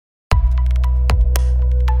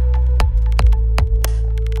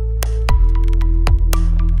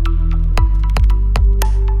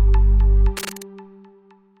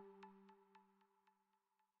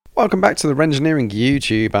Welcome back to the Rengineering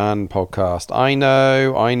YouTube and podcast. I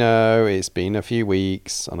know, it's been a few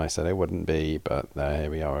weeks, and I said it wouldn't be, but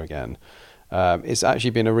here we are again. It's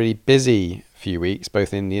actually been a really busy few weeks,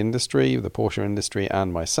 both in the industry, the Porsche industry,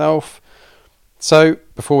 and myself. So,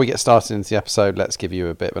 before we get started into the episode, let's give you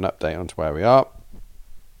a bit of an update onto where we are.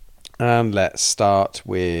 And let's start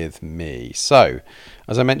with me. So,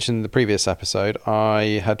 as I mentioned in the previous episode,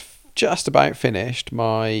 I had just about finished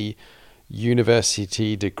my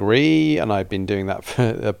university degree, and I've been doing that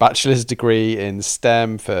for a bachelor's degree in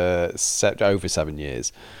STEM for over 7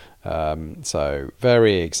 years. So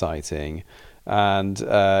very exciting. And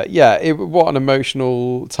what an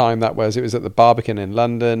emotional time that was. It was at the Barbican in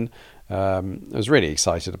London. I was really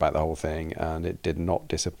excited about the whole thing, and it did not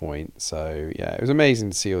disappoint. So yeah, it was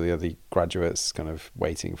amazing to see all the other graduates kind of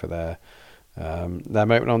waiting for their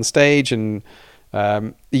moment on stage. And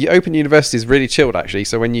the Open University is really chilled, actually.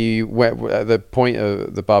 So when you went at the point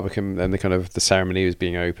of the Barbican and the ceremony was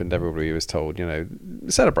being opened, everybody was told,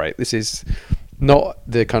 celebrate. This is not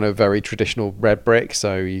the kind of very traditional red brick.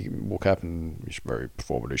 So you walk up and you very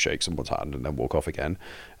formally shake someone's hand and then walk off again.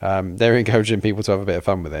 They're encouraging people to have a bit of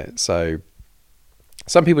fun with it. So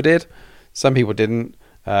some people did, some people didn't.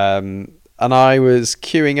 And I was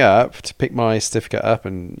queuing up to pick my certificate up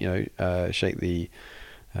and shake the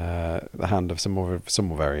hand of someone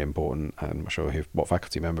very important. I'm not sure what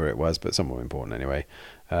faculty member it was, but someone important anyway.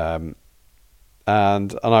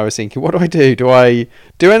 And I was thinking, what do I do? Do I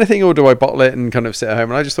do anything, or do I bottle it and kind of sit at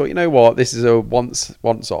home? And I just thought, you know what, this is a once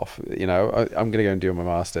off. I'm going to go and do my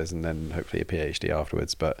masters and then hopefully a PhD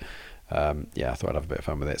afterwards. But I thought I'd have a bit of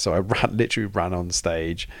fun with it. So I literally ran on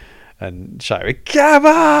stage and shouted, "Come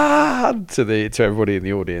on!" to everybody in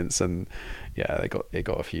the audience, and yeah, it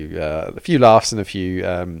got a few laughs and a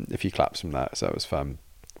few claps from that, so it was fun.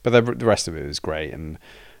 But the rest of it was great, and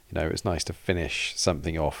it was nice to finish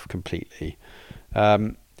something off completely.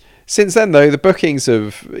 Since then, though, the bookings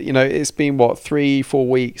have it's been 3-4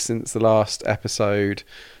 weeks since the last episode,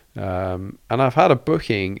 and I've had a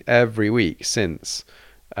booking every week since,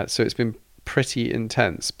 so it's been pretty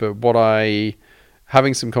intense. But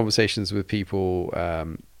having some conversations with people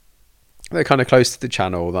they're kind of close to the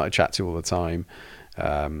channel that I chat to all the time.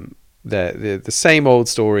 They're the same old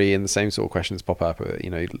story and the same sort of questions pop up.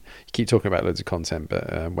 You keep talking about loads of content,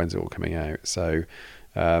 but when's it all coming out? So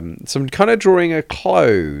I'm kind of drawing a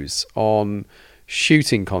close on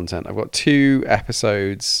shooting content. I've got 2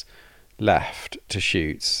 episodes left to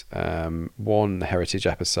shoot. One heritage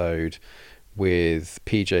episode with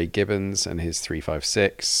PJ Gibbons and his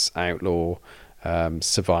 356 Outlaw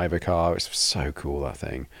Survivor car. It's so cool, that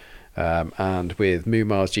thing. And with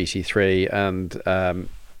Mumar's GT3,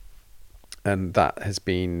 and that has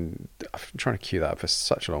been, I've been trying to queue that up for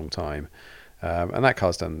such a long time, and that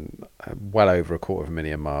car's done well over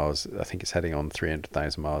 250,000 miles. I think it's heading on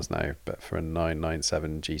 300,000 miles now, but for a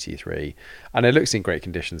 997 GT3, and it looks in great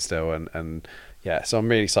condition still. And yeah, so I'm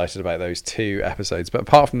really excited about those 2 episodes. But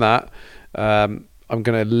apart from that, I'm going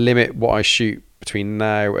to limit what I shoot between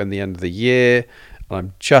now and the end of the year.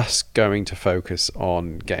 I'm just going to focus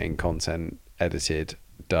on getting content edited,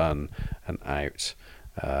 done, and out.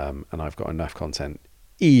 And I've got enough content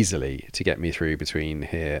easily to get me through between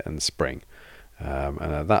here and spring. And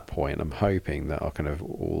at that point, I'm hoping that I'll kind of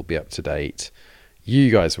all be up to date. You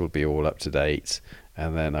guys will be all up to date.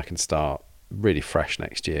 And then I can start really fresh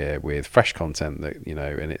next year with fresh content that,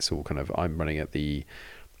 and it's all kind of, I'm running at the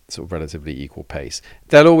sort of relatively equal pace.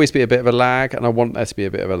 There'll always be a bit of a lag, and I want there to be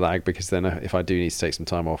a bit of a lag, because then if I do need to take some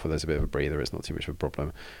time off or there's a bit of a breather, it's not too much of a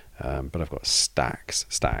problem. But I've got stacks.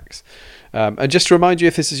 And just to remind you,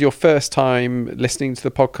 if this is your first time listening to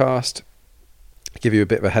the podcast, I'll give you a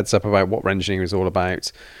bit of a heads up about what Rengineering is all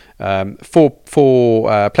about. 4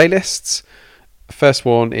 playlists. First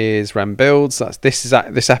one is Renn Builds. This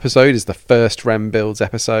episode is the first Renn Builds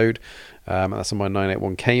episode. That's on my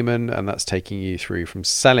 981 Cayman, and that's taking you through from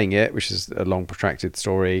selling it, which is a long protracted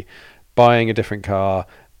story, buying a different car,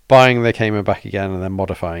 buying the Cayman back again, and then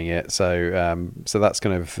modifying it. So that's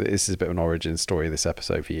this is a bit of an origin story, this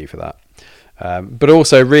episode, for you for that. But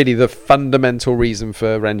also, really, the fundamental reason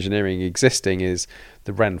for Rengineering existing is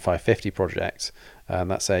the Renn 550 project.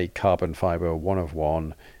 That's a carbon fiber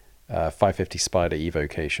 1-of-1 550 Spider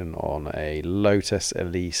evocation on a Lotus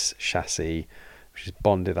Elise chassis, which is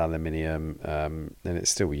bonded aluminium, and it's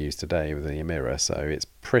still used today with the Emira, so it's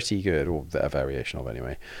pretty good, or a variation of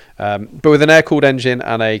anyway. But with an air-cooled engine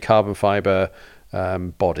and a carbon fiber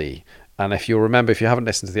body. And if you'll remember, if you haven't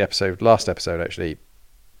listened to the last episode actually,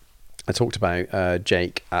 I talked about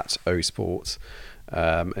Jake at O Sports,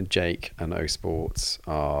 And Jake and O Sports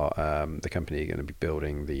are the company going to be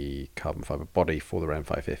building the carbon fiber body for the Renn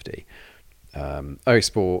 550. O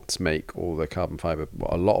Sports make all the carbon fiber,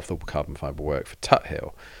 a lot of the carbon fiber work for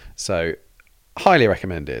Tuthill. So highly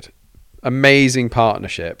recommended. Amazing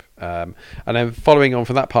partnership. And then following on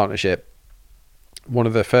from that partnership, one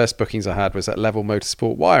of the first bookings I had was at Level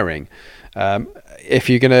Motorsport Wiring. If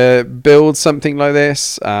you're going to build something like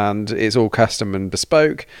this and it's all custom and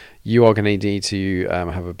bespoke, you are going to need to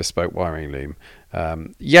have a bespoke wiring loom.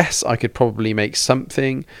 Yes, I could probably make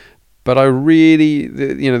something, but I really,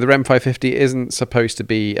 the Renn 550 isn't supposed to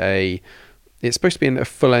be it's supposed to be a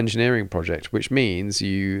full engineering project, which means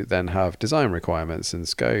you then have design requirements and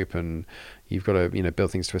scope, and you've got to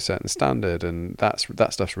build things to a certain standard, and that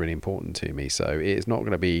stuff's really important to me. So it's not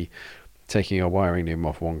going to be taking a wiring loom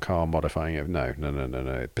off one car, modifying it.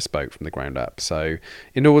 No, bespoke from the ground up. So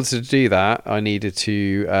in order to do that, I needed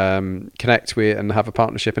to connect with and have a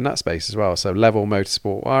partnership in that space as well. So Level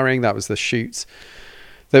Motorsport Wiring, that was the shoot.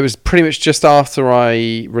 That was pretty much just after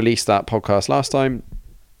I released that podcast last time.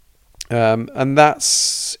 And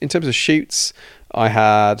that's, in terms of shoots, I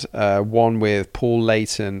had one with Paul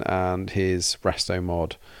Layton and his Resto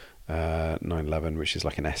Mod 911, which is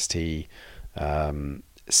like an ST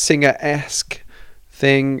Singer-esque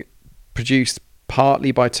thing, produced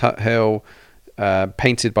partly by Tuthill,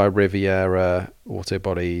 painted by Riviera Auto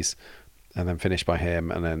Bodies, and then finished by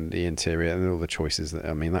him, and then the interior and all the choices.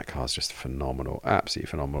 That car's just phenomenal, absolutely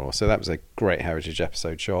phenomenal. So that was a great Heritage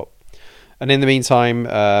episode shot. And in the meantime,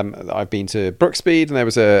 I've been to Brookspeed, and there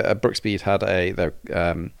was a Brookspeed had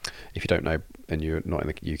if you don't know and you're not in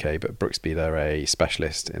the UK, but Brookspeed are a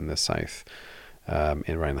specialist in the south,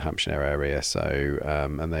 in around the Hampshire area. So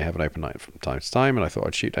and they have an open night from time to time, and I thought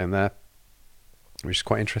I'd shoot down there, which is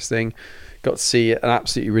quite interesting. Got to see an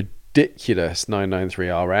absolutely ridiculous 993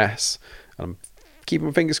 RS. I'm keeping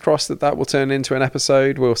my fingers crossed that will turn into an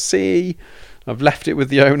episode. We'll see. I've left it with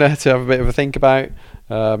the owner to have a bit of a think about.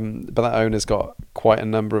 But that owner's got quite a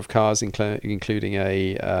number of cars, including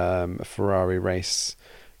a Ferrari race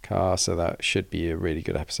car, so that should be a really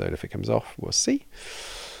good episode if it comes off. We'll see.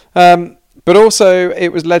 But also, it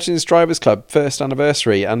was Legends Drivers Club first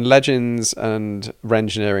anniversary, and Legends and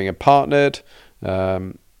Rengineering are partnered.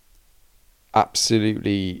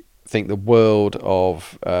 Absolutely think the world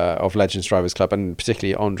of Legends Drivers Club, and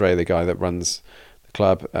particularly Andre, the guy that runs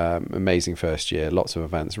club. Amazing first year, lots of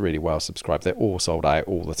events, really well subscribed. They're all sold out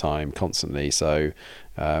all the time, constantly, so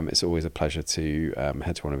it's always a pleasure to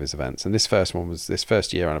head to one of his events. And this first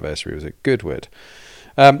year anniversary was at Goodwood,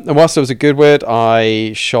 and whilst I was at Goodwood,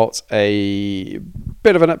 I shot a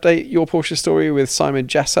bit of an update Your Porsche story with Simon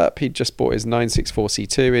Jessup. He'd just bought his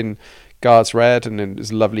 964C2 in Guards Red, and it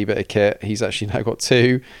was a lovely bit of kit. He's actually now got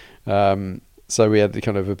two. So we had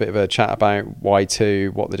kind of a bit of a chat about why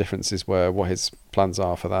two, what the differences were, what his plans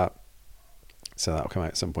are for that. So that'll come out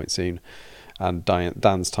at some point soon. And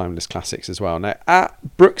Dan's Timeless Classics as well. Now, at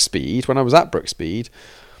Brookspeed, when I was at Brookspeed,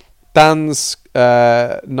 Dan's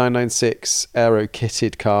 996 aero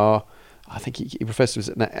kitted car, I think he refers to it as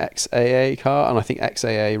an XAA car, and I think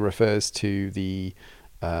XAA refers to the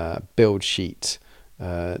build sheet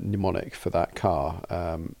mnemonic for that car.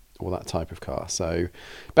 Or that type of car. So,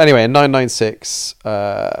 but anyway, a 996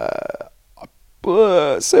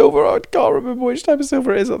 silver. I can't remember which type of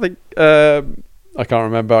silver it is. I think I can't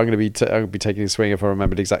remember. I'm going to be taking a swing if I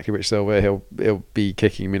remembered exactly which silver. He'll be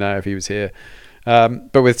kicking me now if he was here.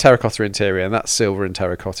 But with terracotta interior, and that silver and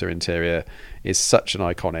terracotta interior is such an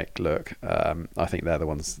iconic look. I think they're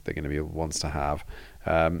going to be the ones to have.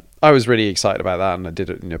 I was really excited about that, and I did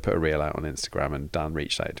put a reel out on Instagram, and Danny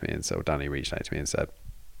reached out to me and said,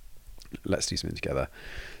 let's do something together.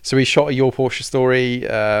 So we shot a Your Porsche story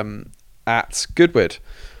at Goodwood,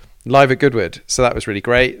 live at Goodwood. So that was really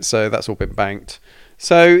great. So that's all been banked.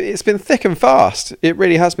 So it's been thick and fast. It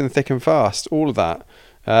really has been thick and fast, all of that.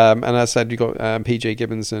 And as I said, we've got PJ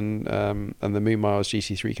Gibbons and the Moon Miles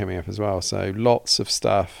GT3 coming up as well. So lots of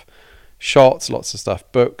stuff shot, lots of stuff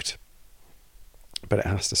booked. But it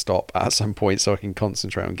has to stop at some point so I can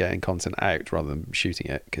concentrate on getting content out rather than shooting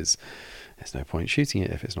it, because there's no point shooting it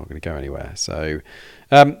if it's not going to go anywhere. So,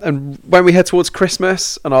 and when we head towards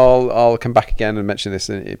Christmas, and I'll come back again and mention this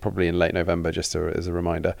probably in late November, just as a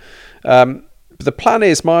reminder. But the plan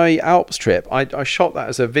is my Alps trip. I shot that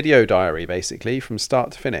as a video diary, basically, from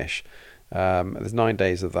start to finish. There's 9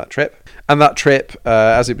 days of that trip, and that trip,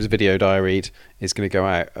 as it was video diaried, is going to go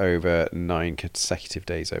out over 9 consecutive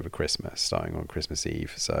days over Christmas, starting on Christmas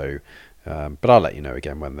Eve. So. But I'll let you know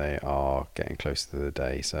again when they are getting closer to the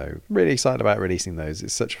day. So really excited about releasing those.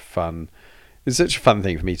 It's such a fun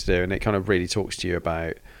thing for me to do, and it kind of really talks to you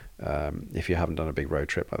about if you haven't done a big road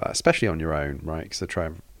trip like that, especially on your own, right? Because I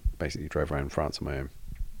basically drove around France on my own.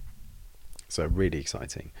 So really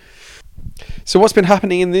exciting. So what's been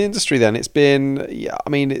happening in the industry then? It's been,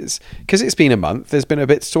 it's because it's been a month. There's been a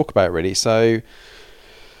bit to talk about really. So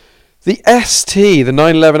the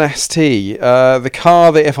 911 ST, the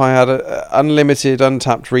car that if I had an unlimited,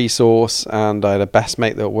 untapped resource and I had a best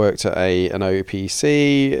mate that worked at an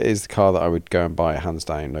OPC, is the car that I would go and buy, hands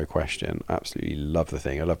down, no question. Absolutely love the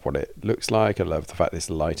thing. I love what it looks like. I love the fact that it's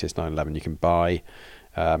the lightest 911 you can buy.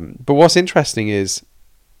 But what's interesting is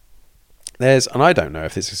and I don't know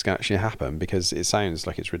if this is going to actually happen because it sounds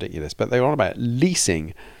like it's ridiculous, but they're on about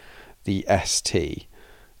leasing the ST.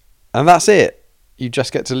 And that's it. You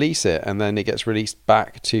just get to lease it, and then it gets released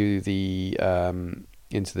back to the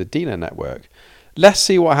into the dealer network. Let's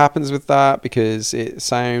see what happens with that, because it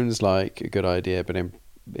sounds like a good idea, but in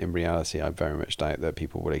reality, I very much doubt that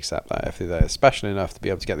people would accept that. If they're special enough to be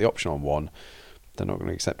able to get the option on one, they're not going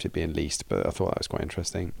to accept it being leased. But I thought that was quite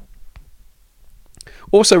interesting.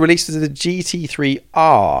 Also released is the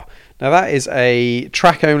GT3R. Now that is a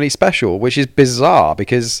track-only special, which is bizarre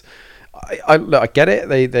because I get it.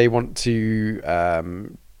 They want to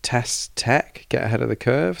test tech, get ahead of the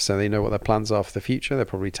curve, so they know what their plans are for the future. They're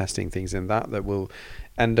probably testing things in that will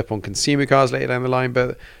end up on consumer cars later down the line,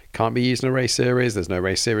 but can't be used in a race series. There's no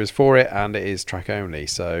race series for it, and it is track-only.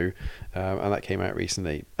 So, and that came out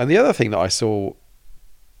recently. And the other thing that I saw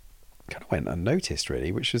kind of went unnoticed,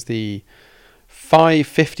 really, which was the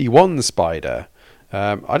 551 Spider.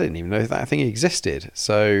 I didn't even know that thing existed.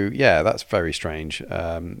 So yeah, that's very strange.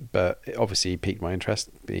 But it obviously piqued my interest,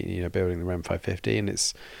 building the Renn 550,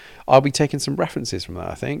 and I'll be taking some references from that,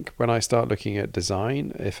 I think, when I start looking at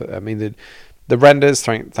design. The renders,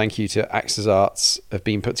 thank you to Axis Arts, have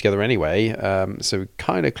been put together anyway. So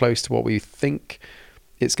kind of close to what we think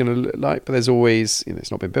it's going to look like, but there's always,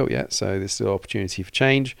 it's not been built yet, so there's still opportunity for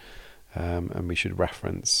change. And we should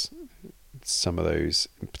reference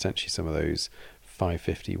potentially some of those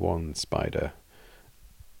 551 Spider.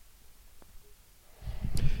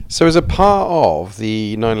 So as a part of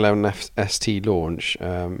the 911 ST launch,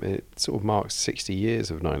 it sort of marks 60 years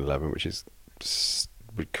of 911, which is just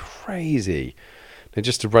crazy. Now,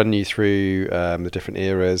 just to run you through the different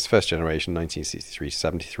eras: first generation 1963 to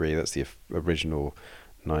 73, that's the original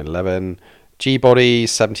 911. G-body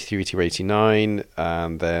 73 to 89,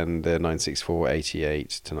 and then the 964 88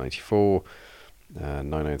 to 94,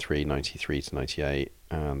 903 93 to 98,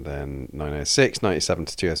 and then 906 97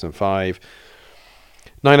 to 2005,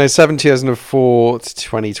 907 2004 to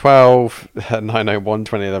 2012, 901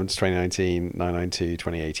 2011 to 2019, 992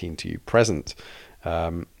 2018 to present.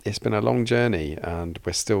 It's been a long journey, and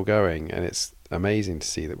we're still going, and it's amazing to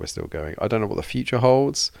see that we're still going. I don't know what the future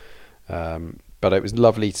holds, but it was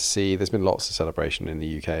lovely to see. There's been lots of celebration in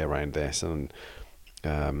the UK around this, and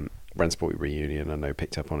Renn Sport Reunion, I know,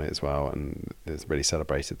 picked up on it as well, and it's really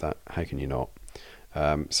celebrated that. How can you not?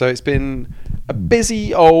 So it's been a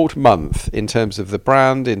busy old month in terms of the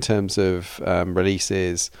brand, in terms of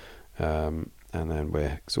releases, and then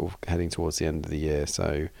we're sort of heading towards the end of the year, so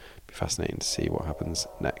it'll be fascinating to see what happens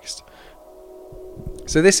next.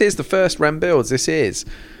 So this is the first Renn Builds. This is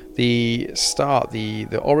the start, the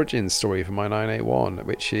origin story for my 981,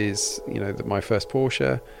 which is my first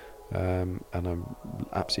Porsche, and I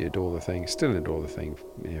absolutely adore the thing. Still adore the thing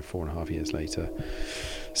 4.5 years later.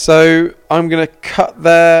 So I'm gonna cut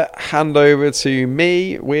there, hand over to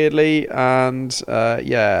me weirdly, and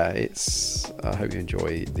I hope you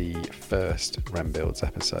enjoy the first Renn Builds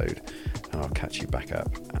episode, and I'll catch you back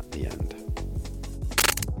up at the end.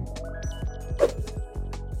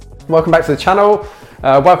 Welcome back to the channel.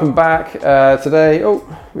 Welcome back today. Oh,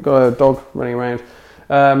 we've got a dog running around.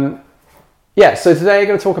 So today I'm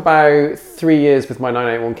going to talk about 3 years with my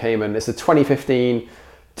 981 Cayman. It's a 2015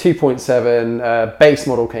 2.7 base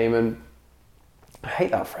model Cayman. I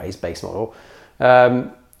hate that phrase, base model.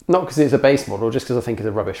 Not because it's a base model, just because I think it's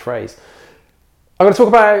a rubbish phrase. I'm going to talk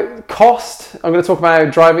about cost. I'm going to talk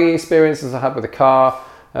about driving experiences I had with the car.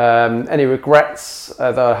 Any regrets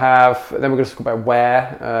that I have. Then we're going to talk about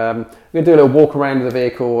wear. We're going to do a little walk around of the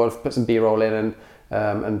vehicle. I've put some B-roll in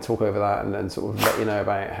and talk over that, and sort of let you know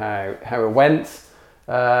about how it went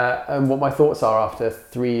and what my thoughts are after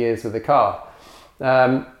 3 years with the car.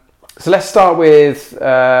 So let's start with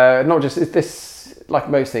not just this, like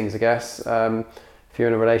most things, I guess. If you're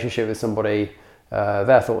in a relationship with somebody,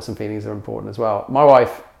 their thoughts and feelings are important as well. My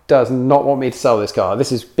wife does not want me to sell this car.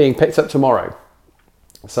 This is being picked up tomorrow.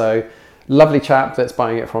 So lovely chap that's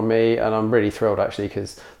buying it from me, and I'm really thrilled actually,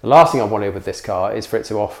 because the last thing I wanted with this car is for it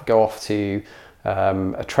to go off to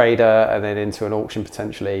a trader and then into an auction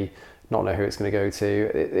potentially not know who it's going to go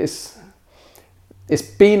to. It's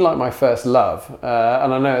been like my first love,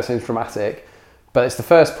 and I know it sounds dramatic, but it's the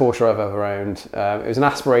first Porsche I've ever owned. It was an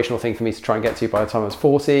aspirational thing for me to try and get to by the time I was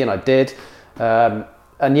 40, and I did.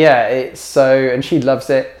 And yeah, and she loves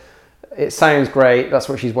it. It sounds great. That's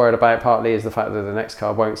what she's worried about, partly, is the fact that the next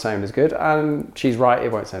car won't sound as good. And she's right,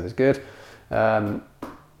 it won't sound as good. Yeah.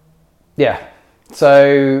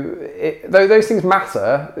 So those things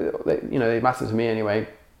matter. They matter to me anyway.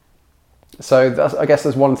 So I guess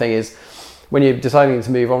there's one thing is, when you're deciding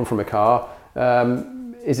to move on from a car,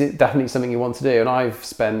 is it definitely something you want to do? And I've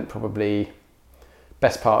spent probably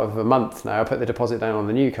best part of a month now. I put the deposit down on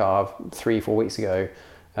the new car 3-4 weeks ago.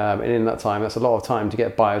 And in that time, that's a lot of time to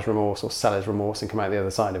get buyer's remorse or seller's remorse and come out the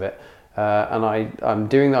other side of it. And I'm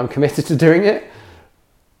doing that. I'm committed to doing it.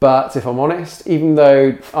 But if I'm honest, even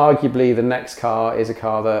though arguably the next car is a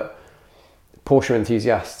car that Porsche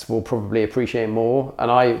enthusiasts will probably appreciate more, and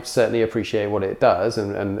I certainly appreciate what it does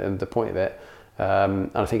and the point of it, and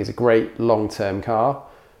I think it's a great long-term car,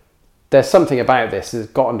 there's something about this that's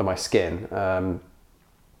got under my skin.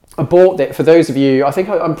 I bought it, for those of you,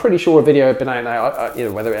 I'm pretty sure a video had been out now,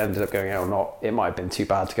 whether it ended up going out or not, it might have been too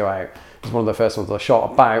bad to go out. It's one of the first ones I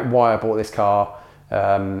shot about why I bought this car,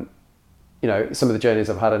 some of the journeys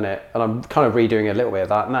I've had in it, and I'm kind of redoing a little bit of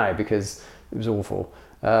that now because it was awful.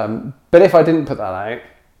 But if I didn't put that out, I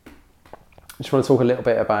just want to talk a little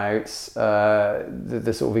bit about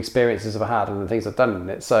the sort of experiences I've had and the things I've done in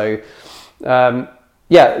it. So,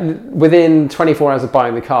 within 24 hours of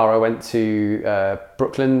buying the car, I went to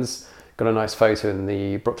Brooklands, got a nice photo in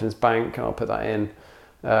the Brooklands Bank, and I'll put that in.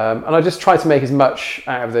 And I just tried to make as much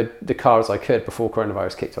out of the car as I could before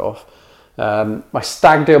coronavirus kicked off. My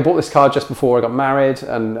stag do, I bought this car just before I got married,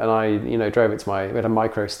 and I drove it to we had a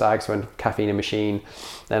micro stag, so I had caffeine and machine,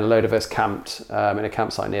 then a load of us camped in a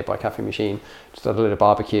campsite nearby caffeine machine, just had a load of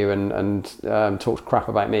barbecue and talked crap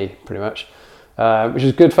about me pretty much, which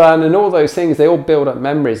is good fun. And all those things, they all build up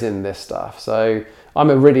memories in this stuff. So I'm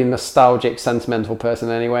a really nostalgic, sentimental person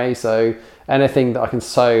anyway, so anything that I can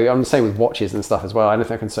sew, I'm the same with watches and stuff as well,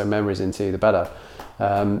 anything I can sew memories into, the better.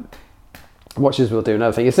 Watches will do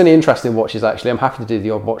another thing. It's only interesting watches, actually. I'm happy to do the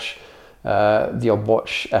odd watch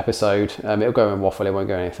episode. It'll go in waffle, it won't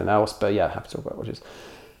go anything else, but yeah, happy to talk about watches.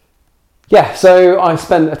 Yeah, so I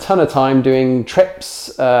spent a ton of time doing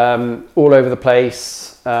trips all over the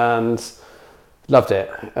place and loved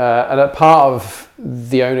it. And a part of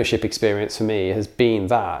the ownership experience for me has been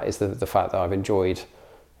the fact that I've enjoyed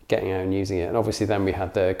getting out and using it. And obviously then we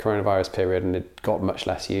had the coronavirus period and it got much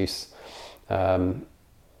less use.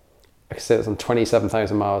 Like I said, it's on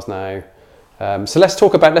 27,000 miles now. So let's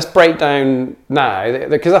break down now,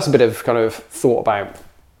 because that's a bit of kind of thought about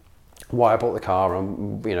why I bought the car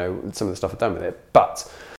and some of the stuff I've done with it.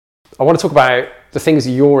 But I want to talk about the things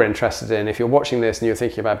you're interested in. If you're watching this and you're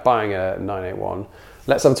thinking about buying a 981,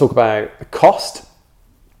 let's have a talk about the cost.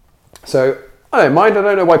 So I don't mind. I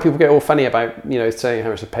don't know why people get all funny about saying how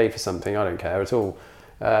much to pay for something. I don't care at all.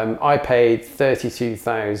 I paid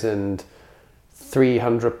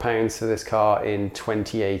 £32,300 for this car in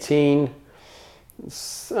 2018.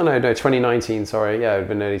 2019, sorry. Yeah, it would have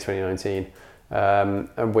been early 2019.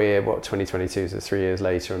 And we're, 2022, so 3 years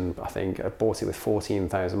later, and I think I bought it with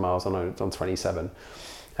 14,000 miles on 27.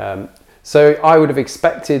 So I would have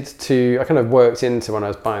expected I kind of worked into, when I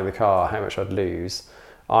was buying the car, how much I'd lose.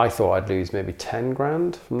 I thought I'd lose maybe 10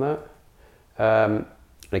 grand from that. And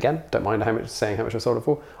again, don't mind saying how much I sold it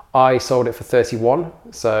for. I sold it for 31,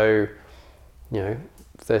 so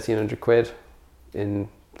 1,300 quid in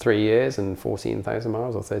 3 years and 14,000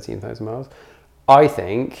 miles or 13,000 miles. I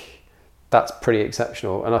think that's pretty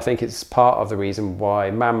exceptional, and I think it's part of the reason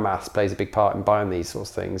why man maths plays a big part in buying these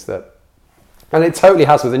sorts of things. And it totally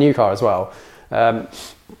has with the new car as well.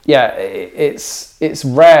 It's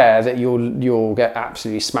rare that you'll get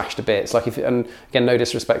absolutely smashed to bits. And again, no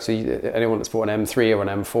disrespect to anyone that's bought an M3 or an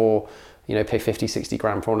M4. Pay 50, 60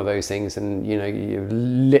 grand for one of those things, and you're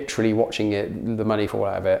literally watching the money fall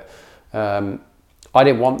out of it. I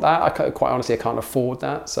didn't want that. Quite honestly, I can't afford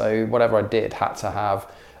that. So whatever I did had to have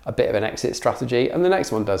a bit of an exit strategy, and the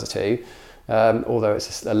next one does too, although it's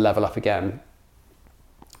just a level up again.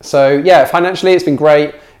 So yeah, financially it's been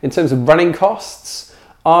great. In terms of running costs,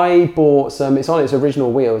 I bought it's on its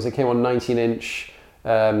original wheels. It came on 19-inch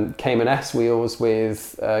Cayman S wheels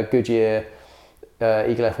with Goodyear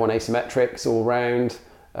Eagle F1 asymmetrics all round.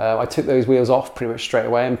 I took those wheels off pretty much straight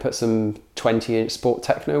away and put some 20-inch Sport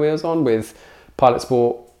Techno wheels on with Pilot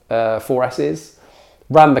Sport 4Ss.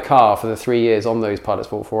 Ran the car for the 3 years on those Pilot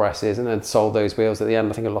Sport 4Ss and then sold those wheels at the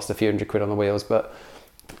end. I think I lost a few hundred quid on the wheels, but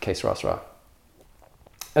que sera, sera.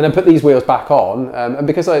 And then put these wheels back on, and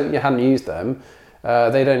because I hadn't used them,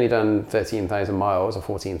 they'd only done 13,000 miles or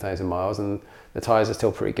 14,000 miles, and the tyres are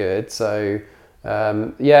still pretty good. So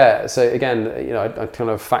so again, I kind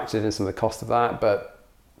of factored in some of the cost of that, but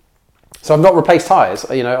so I've not replaced tyres.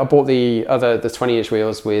 I bought the 20-inch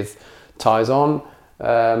wheels with tyres on,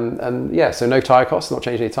 so no tyre costs, not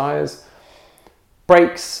changing any tyres.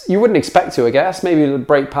 Brakes, you wouldn't expect to, I guess. Maybe the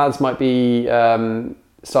brake pads might be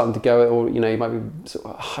starting to go, or you might be.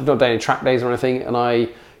 I've not done any track days or anything, and I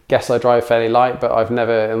guess I drive fairly light, but I've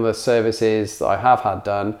never, in the services that I have had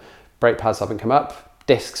done, brake pads haven't come up,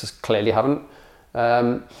 discs clearly haven't.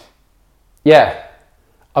 I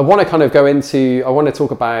want to kind of I want to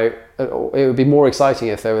talk about, it would be more exciting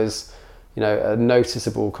if there was, a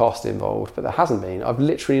noticeable cost involved, but there hasn't been. I've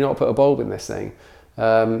literally not put a bulb in this thing.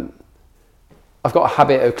 I've got a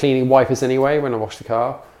habit of cleaning wipers anyway when I wash the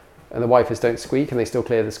car, and the wipers don't squeak and they still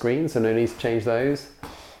clear the screen, so no need to change those.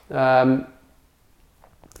 So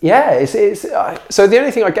the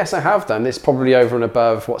only thing I guess I have done is probably over and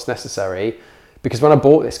above what's necessary, because when I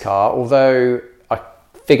bought this car, although I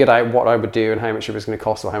figured out what I would do and how much it was going to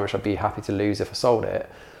cost or how much I'd be happy to lose if I sold it,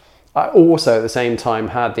 I also at the same time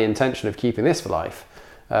had the intention of keeping this for life,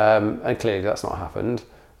 and clearly that's not happened.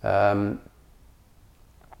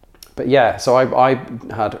 So I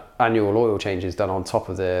had annual oil changes done on top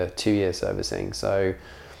of the 2-year servicing. So,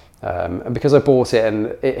 and because I bought it and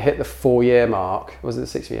it hit the 4-year mark, was it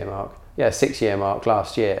the 6-year mark? Yeah, 6-year mark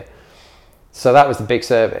last year. So that was the big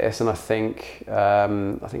service, and I think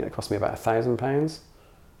it cost me about £1,000,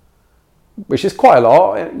 which is quite a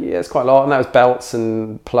lot. Yeah, it's quite a lot, and that was belts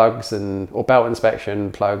and plugs or belt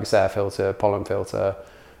inspection, plugs, air filter, pollen filter,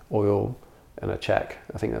 oil, and a check.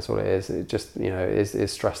 I think that's what it is. It just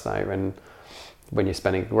is stressed out when you're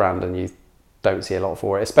spending £1,000 and you don't see a lot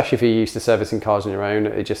for it, especially if you're used to servicing cars on your own.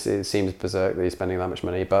 It seems berserk that you're spending that much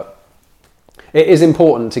money. But it is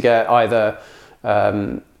important to get either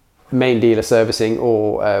main dealer servicing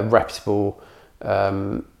or a reputable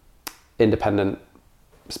independent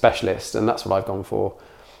specialist, and that's what I've gone for.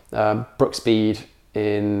 Brookspeed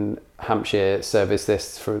in Hampshire serviced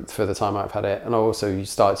this for the time I've had it, and I also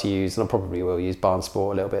started to use, and I probably will use, Barn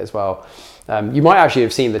Sport a little bit as well. You might actually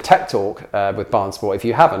have seen the Tech Talk with Barn Sport. If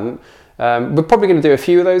you haven't, we're probably going to do a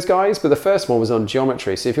few of those guys, but the first one was on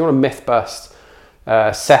geometry. So if you want a myth bust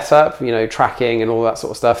setup, tracking and all that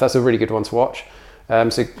sort of stuff, that's a really good one to watch.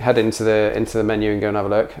 So head into the menu and go and have a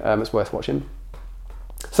look. It's worth watching.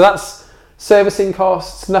 So that's servicing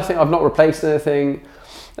costs. Nothing. I've not replaced anything.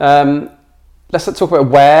 Let's talk about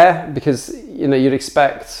wear, because you'd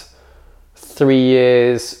expect 3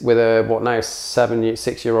 years with a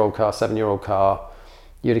 6-year-old car, 7-year-old car.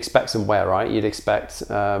 You'd expect some wear, right? You'd expect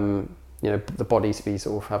the body to be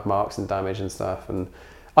sort of have marks and damage and stuff. And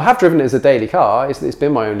I have driven it as a daily car. It's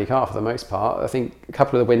been my only car for the most part. I think a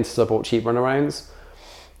couple of the winters I bought cheap runarounds,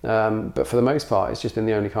 but for the most part, it's just been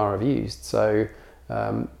the only car I've used. So.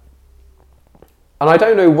 And I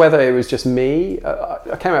don't know whether it was just me.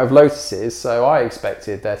 I came out of Lotuses, so I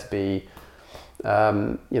expected there to be,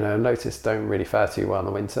 Lotus don't really fare too well in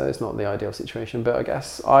the winter. It's not the ideal situation, but I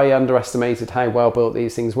guess I underestimated how well built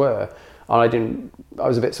these things were. And I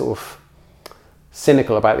was a bit sort of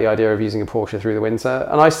cynical about the idea of using a Porsche through the winter.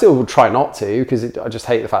 And I still would try not to, because I just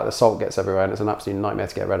hate the fact that salt gets everywhere and it's an absolute nightmare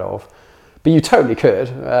to get rid of. But you totally could.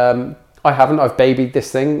 I haven't. I've babied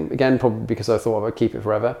this thing, again, probably because I thought I would keep it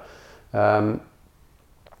forever.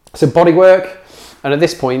 So bodywork, and at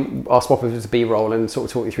this point I'll swap over to B-roll and sort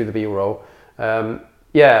of talk you through the B-roll.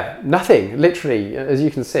 Nothing, literally, as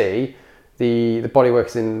you can see, the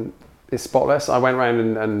bodywork is spotless. I went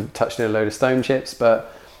around and touched in a load of stone chips,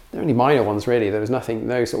 but they're only minor ones really. There was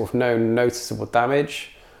no noticeable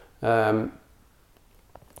damage.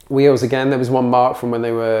 Wheels, again, there was one mark from when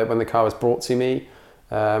the car was brought to me.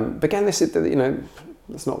 But again, this is,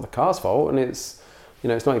 it's not the car's fault, and it's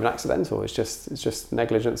not even accidental. It's just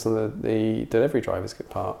negligence on the delivery driver's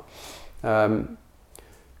part. So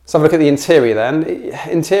have a look at the interior then.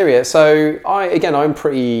 Interior. So I'm a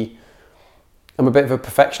bit of a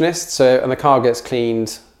perfectionist. And the car gets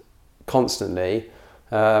cleaned constantly.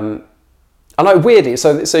 And weirdly,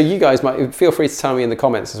 so you guys might feel free to tell me in the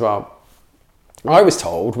comments as well. I was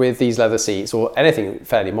told with these leather seats, or anything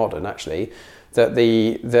fairly modern actually, that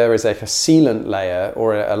there is like a sealant layer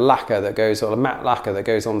or a lacquer that goes, or a matte lacquer that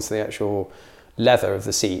goes onto the actual leather of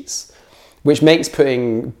the seats, which makes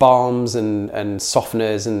putting balms and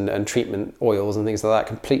softeners and treatment oils and things like that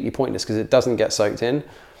completely pointless, because it doesn't get soaked in.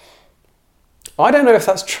 I don't know if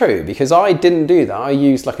that's true, because I didn't do that. I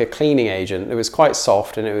used like a cleaning agent. It was quite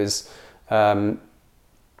soft and it was light.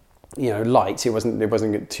 It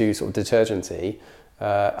wasn't too sort of detergenty.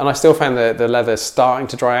 And I still found the leather starting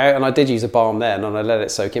to dry out, and I did use a balm then, and I let it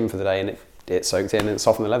soak in for the day, and it soaked in and it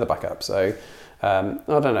softened the leather back up. So I don't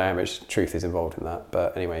know how much truth is involved in that,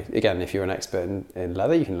 but anyway, again, if you're an expert in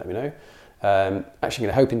leather, you can let me know. Actually,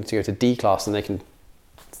 I'm hoping to go to D class and they can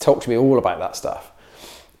talk to me all about that stuff.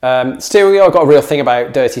 Steering wheel, I've got a real thing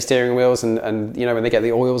about dirty steering wheels and you know, when they get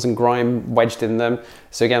the oils and grime wedged in them.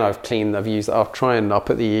 So again, I'll put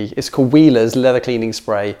it's called Wheeler's leather cleaning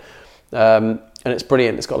spray. And it's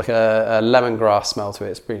brilliant. It's got like a lemongrass smell to it.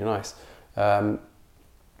 It's pretty nice. So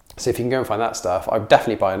if you can go and find that stuff, I'm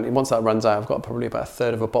definitely buying. Once that runs out, I've got probably about a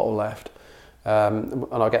third of a bottle left. And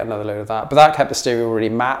I'll get another load of that. But that kept the steering wheel really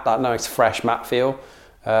matte, that nice fresh matte feel.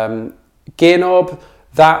 Gear knob,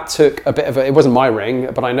 that took a bit of it wasn't my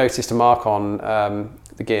ring, but I noticed a mark on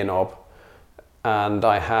the gear knob, and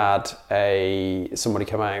I had somebody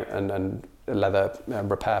come out and a leather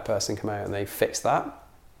repair person come out and they fixed that.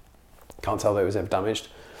 Can't tell that it was ever damaged.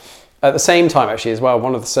 At the same time, actually, as well,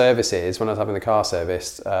 one of the services, when I was having the car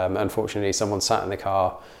serviced, unfortunately, someone sat in the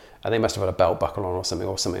car and they must have had a belt buckle on or something,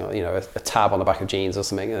 you know, a tab on the back of jeans or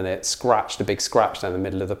something, and it scratched a big scratch down the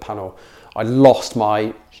middle of the panel. I lost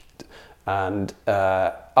my and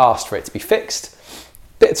asked for it to be fixed.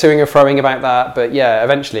 Bit of toing and froing about that, but yeah,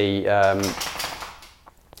 eventually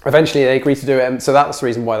they agreed to do it, and so that's the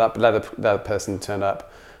reason why that leather person turned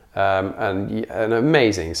up, and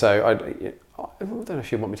amazing. So I don't know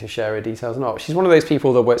if you want me to share her details or not. She's one of those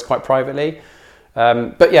people that works quite privately,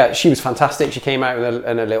 but yeah, she was fantastic. She came out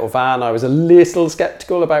in a little van. I was a little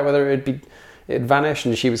skeptical about whether it'd vanish,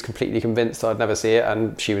 and she was completely convinced I'd never see it,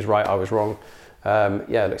 and she was right, I was wrong.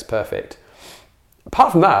 Yeah, it looks perfect.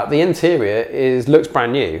 Apart from that, the interior looks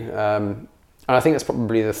brand new, and I think that's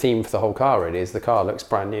probably the theme for the whole car. Really, is the car looks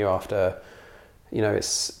brand new after, you know,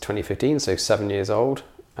 it's 2015, so 7 years old,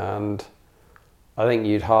 and I think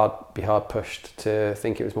you'd be hard pushed to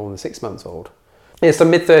think it was more than 6 months old. It's the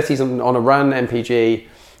mid-30s on a run MPG,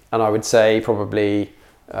 and I would say probably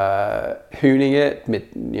hooning it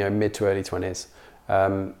mid to early 20s.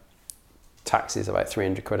 Tax is about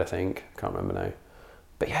 300 quid, I think. Can't remember now.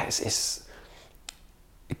 But yeah, it's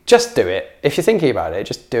just do it. If you're thinking about it,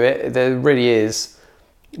 just do it. There really is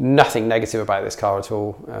nothing negative about this car at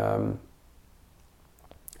all.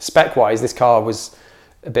 Spec-wise, this car was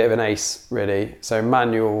a bit of an ace, really. So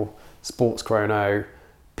manual, sports chrono,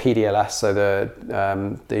 PDLS, so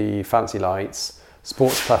the fancy lights,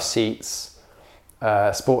 sports plus seats,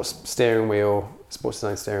 sports steering wheel, sports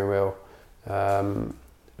design steering wheel.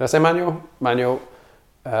 Did I say manual? Manual.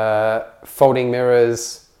 Folding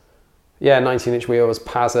mirrors. Yeah, 19-inch wheels,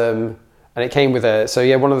 PASM. And it came with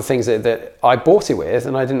one of the things that I bought it with,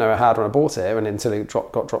 and I didn't know I had when I bought it, and until it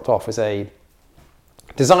got dropped off, was a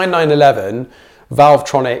Design 911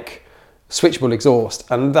 Valvetronic switchable exhaust.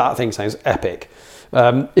 And that thing sounds epic.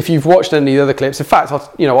 If you've watched any of the other clips, in fact,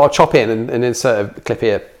 I'll chop in and insert a clip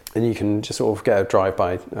here, and you can just sort of get a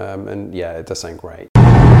drive-by. And yeah, it does sound great.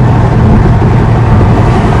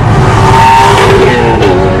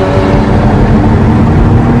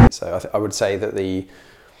 So I would say that I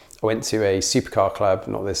went to a supercar club,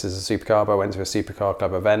 not this is a supercar, but I went to a supercar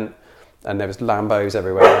club event, and there was Lambos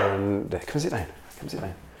everywhere, and come sit down.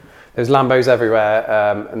 There's Lambos everywhere,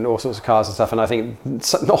 and all sorts of cars and stuff, and I think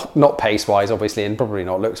not pace-wise, obviously, and probably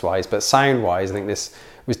not looks-wise, but sound-wise, I think this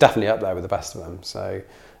was definitely up there with the best of them. So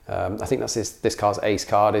I think that's this car's ace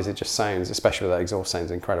card, is it just sounds, especially with that exhaust,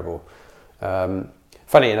 sounds incredible.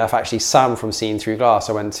 Funny enough, actually, Sam from Seen Through Glass,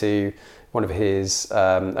 I went to one of his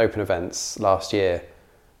open events last year,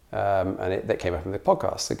 and that came up in the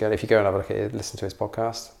podcast. So again, if you go and have a look at it, listen to his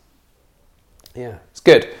podcast. Yeah, it's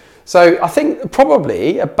good. So I think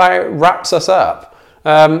probably about wraps us up.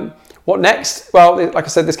 What next? Well, like I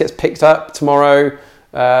said, this gets picked up tomorrow.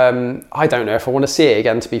 I don't know if I want to see it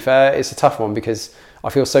again, to be fair. It's a tough one because I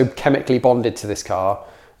feel so chemically bonded to this car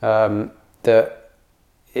that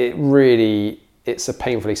it's a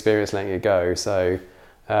painful experience letting it go. So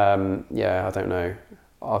yeah, I don't know.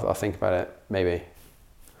 I'll think about it, maybe.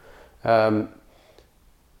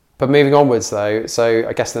 But moving onwards though, so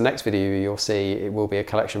I guess the next video you'll see, it will be a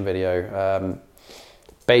collection video.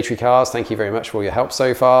 Baytree Cars, thank you very much for all your help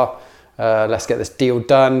so far. Let's get this deal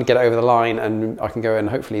done, get it over the line, and I can go, and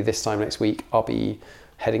hopefully this time next week I'll be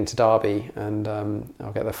heading to Derby, and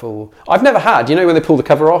I'll get the full... I've never had, you know when they pull the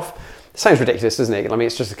cover off? It sounds ridiculous, doesn't it? I mean,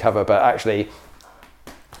 it's just a cover, but actually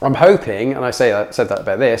I'm hoping, and I said that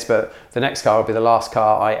about this, but the next car will be the last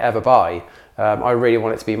car I ever buy. I really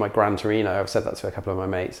want it to be my Gran Torino. I've said that to a couple of my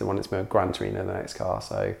mates. I want it to be my Gran Torino, the next car.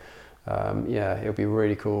 So yeah, it'll be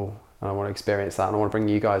really cool, and I want to experience that, and I want to bring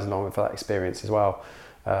you guys along for that experience as well.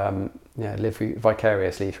 Yeah, live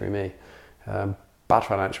vicariously through me. bad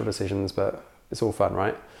financial decisions, but it's all fun,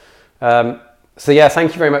 right? So yeah,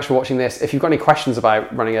 thank you very much for watching this. If you've got any questions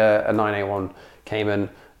about running a 981 Cayman,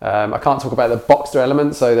 I can't talk about the Boxster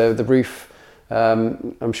element, so the roof,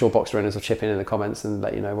 I'm sure Boxster owners will chip in the comments and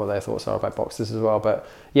let you know what their thoughts are about Boxsters as well. But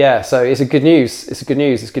yeah, so it's good news. It's good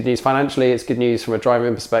news financially. It's good news from a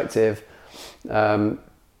driving perspective.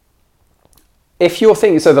 If you're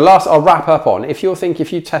thinking, I'll wrap up on, if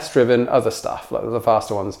you've test driven other stuff, like the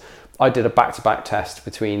faster ones, I did a back-to-back test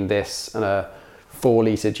between this and a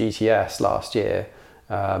 4-litre GTS last year.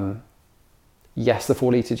 Yes, the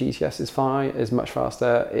 4-litre GTS is much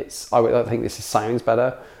faster. I think this sounds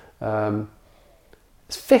better.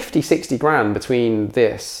 It's 50-60 grand between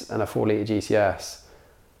this and a 4-litre GTS.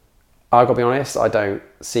 I've got to be honest, I don't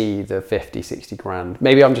see the 50-60 grand.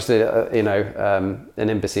 Maybe I'm just an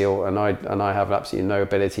imbecile, and I have absolutely no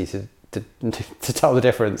ability to tell the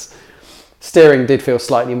difference. Steering did feel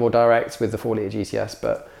slightly more direct with the 4-litre GTS,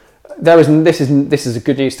 but this is a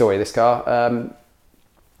good news story, this car. I'm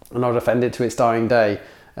not offended to its dying day,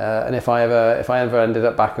 and if I ever ended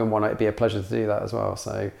up back on one, it'd be a pleasure to do that as well.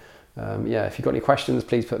 So yeah, if you've got any questions,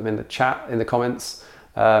 please put them in the chat, in the comments.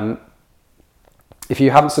 If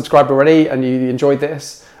you haven't subscribed already and you enjoyed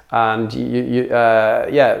this, and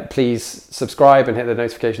please subscribe and hit the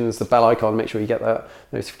notifications, the bell icon, make sure you get the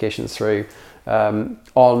notifications through. On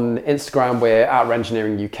Instagram, we're at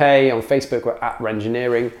Rengineering UK. On Facebook, we're at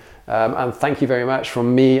Rengineering. And thank you very much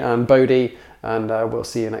from me and Bodhi, and we'll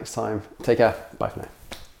see you next time. Take care. Bye for now.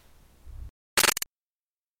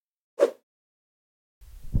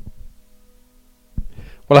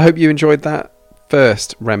 Well, I hope you enjoyed that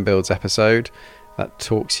first Renn Builds episode. That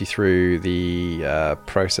talks you through the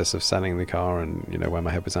process of selling the car and where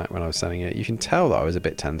my head was at when I was selling it. You can tell that I was a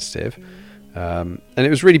bit tentative, and it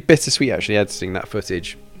was really bittersweet actually editing that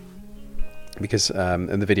footage, because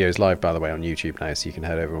and the video is live, by the way, on YouTube now, so you can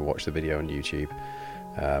head over and watch the video on YouTube.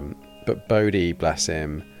 But Bodhi, bless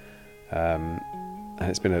him, and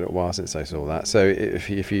it's been a little while since I saw that. So if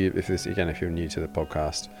you're new to the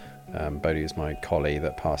podcast, Bodhi is my collie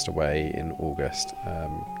that passed away in August,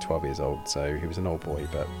 12 years old. So he was an old boy,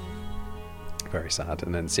 but very sad.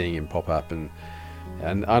 And then seeing him pop up, and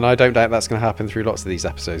I don't doubt that's going to happen through lots of these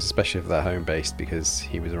episodes, especially if they're home based, because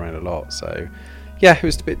he was around a lot. So yeah, it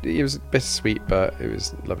was bittersweet, but it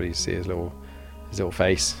was lovely to see his little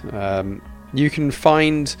face. You can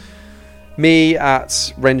find me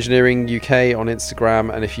at Rengineering UK on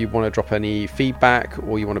Instagram, and if you want to drop any feedback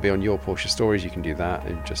or you want to be on your Porsche stories, you can do that,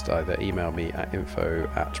 and just either email me at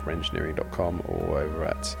info@rengineering.com or over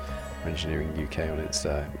at Rengineering UK on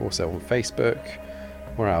Insta. Also on Facebook.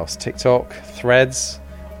 Where else? TikTok, Threads.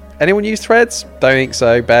 Anyone use Threads? Don't think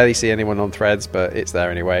so. Barely see anyone on Threads, but it's there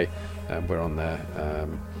anyway. We're on there,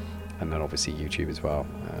 and then obviously YouTube as well.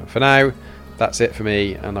 For now, that's it for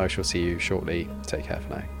me, and I shall see you shortly. Take care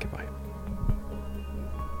for now. Goodbye.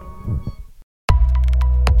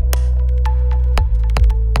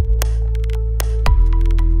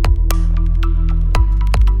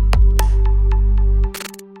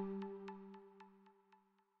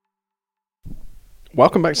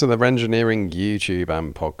 Welcome back to the Rengineering YouTube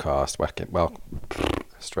and podcast. Well,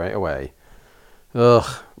 straight away.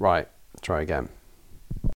 Right, try again.